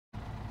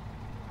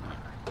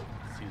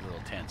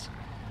intense.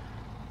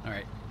 All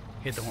right,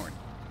 hit the horn.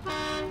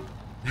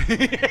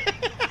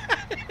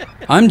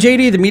 I'm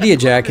JD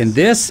TheMediajack, and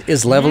this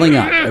is Leveling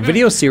Up, a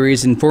video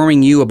series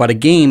informing you about a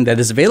game that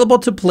is available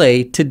to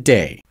play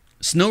today.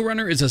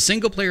 Snowrunner is a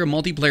single-player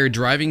multiplayer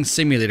driving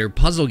simulator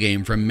puzzle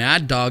game from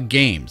Mad Dog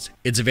Games.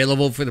 It's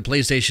available for the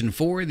PlayStation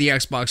 4, the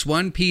Xbox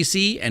One,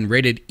 PC, and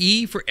rated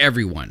E for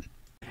everyone.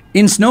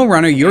 In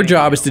Snowrunner, your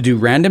job is to do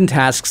random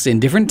tasks in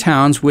different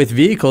towns with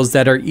vehicles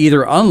that are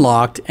either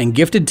unlocked and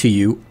gifted to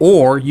you,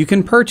 or you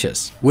can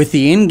purchase with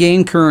the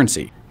in-game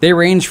currency. They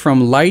range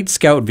from light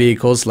scout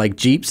vehicles like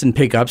Jeeps and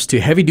pickups to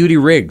heavy-duty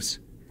rigs.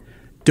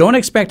 Don't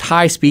expect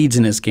high speeds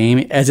in this game,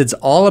 as it's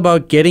all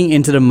about getting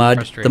into the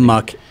mud, the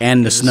muck,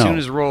 and the snow. As soon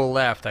as roll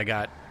left, I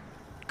got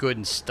good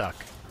and stuck.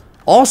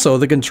 Also,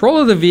 the control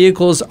of the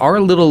vehicles are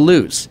a little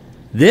loose.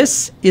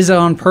 This is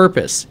on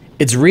purpose.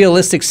 It's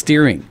realistic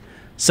steering.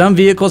 Some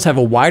vehicles have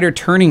a wider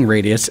turning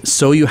radius,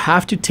 so you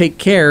have to take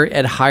care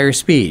at higher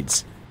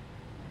speeds.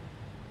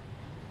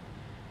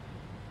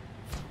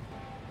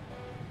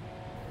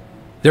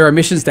 There are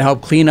missions to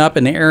help clean up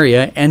an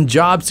area and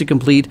jobs to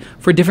complete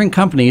for different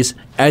companies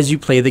as you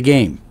play the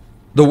game.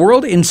 The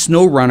world in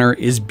Snowrunner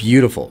is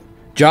beautiful.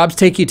 Jobs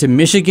take you to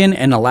Michigan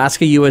and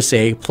Alaska,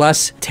 USA,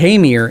 plus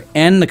Taymyr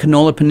and the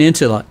Konola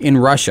Peninsula in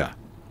Russia.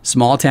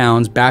 Small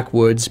towns,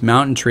 backwoods,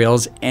 mountain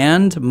trails,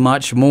 and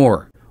much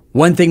more.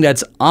 One thing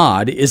that's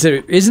odd is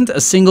there isn't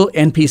a single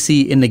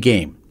NPC in the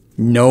game.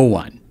 No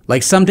one.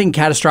 Like something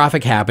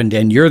catastrophic happened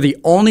and you're the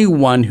only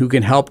one who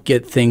can help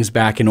get things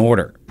back in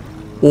order.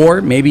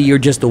 Or maybe you're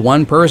just the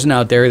one person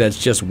out there that's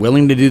just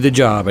willing to do the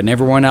job and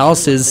everyone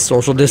else is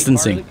social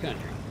distancing.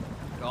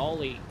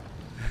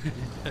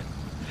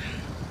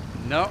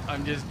 No,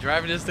 I'm just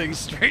driving this thing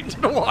straight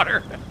into the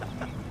water.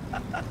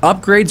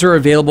 Upgrades are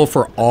available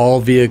for all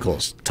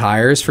vehicles.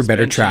 Tires for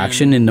better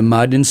traction in the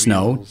mud and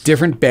snow,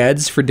 different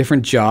beds for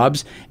different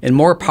jobs, and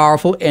more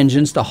powerful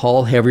engines to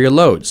haul heavier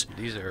loads.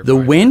 The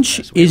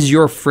winch is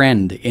your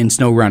friend in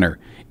Snowrunner.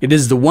 It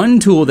is the one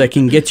tool that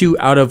can get you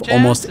out of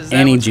almost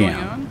any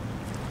jam.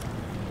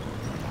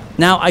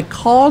 Now, I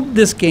called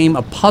this game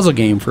a puzzle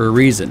game for a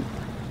reason.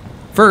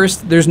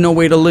 First, there's no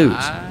way to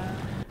lose.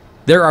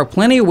 There are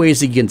plenty of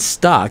ways to get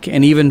stuck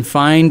and even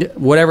find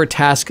whatever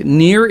task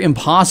near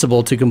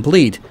impossible to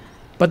complete,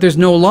 but there's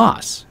no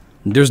loss.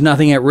 There's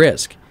nothing at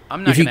risk.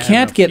 If you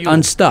can't get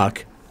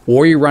unstuck,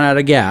 or you run out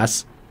of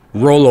gas,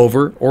 roll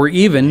over, or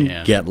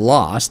even get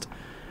lost,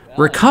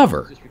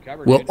 recover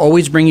will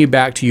always bring you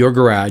back to your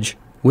garage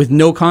with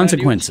no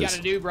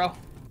consequences.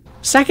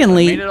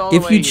 Secondly,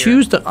 if you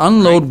choose to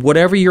unload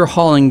whatever you're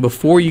hauling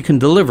before you can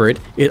deliver it,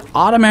 it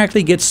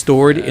automatically gets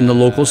stored in the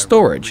local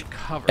storage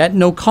at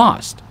no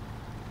cost.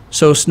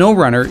 So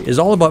Snowrunner is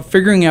all about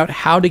figuring out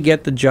how to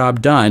get the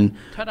job done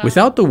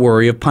without the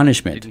worry of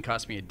punishment. Didn't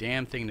cost me a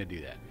damn thing to do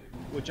that.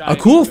 A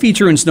cool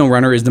feature in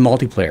Snowrunner is the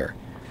multiplayer.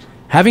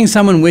 Having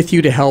someone with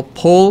you to help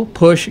pull,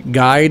 push,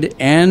 guide,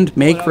 and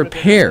make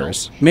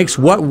repairs makes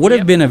what would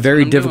have been a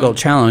very difficult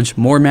challenge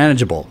more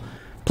manageable.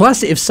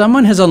 Plus, if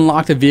someone has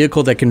unlocked a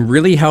vehicle that can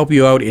really help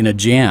you out in a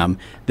jam,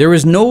 there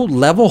is no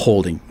level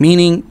holding,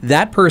 meaning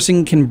that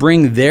person can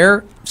bring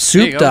their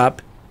souped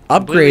up,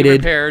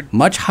 upgraded,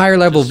 much higher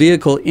level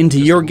vehicle into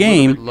your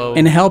game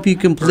and help you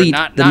complete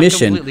the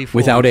mission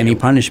without any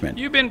punishment.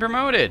 You've been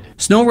promoted.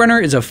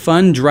 Snowrunner is a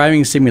fun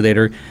driving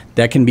simulator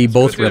that can be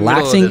both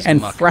relaxing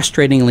and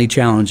frustratingly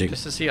challenging.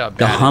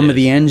 The hum of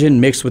the engine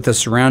mixed with the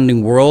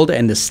surrounding world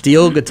and the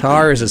steel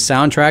guitar as a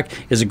soundtrack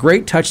is a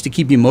great touch to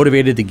keep you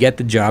motivated to get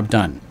the job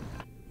done.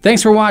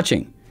 Thanks for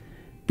watching.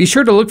 Be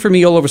sure to look for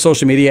me all over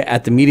social media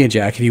at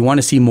TheMediajack if you want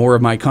to see more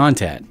of my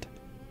content.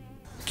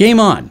 Game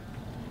on!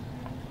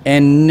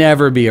 And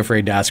never be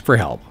afraid to ask for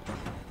help.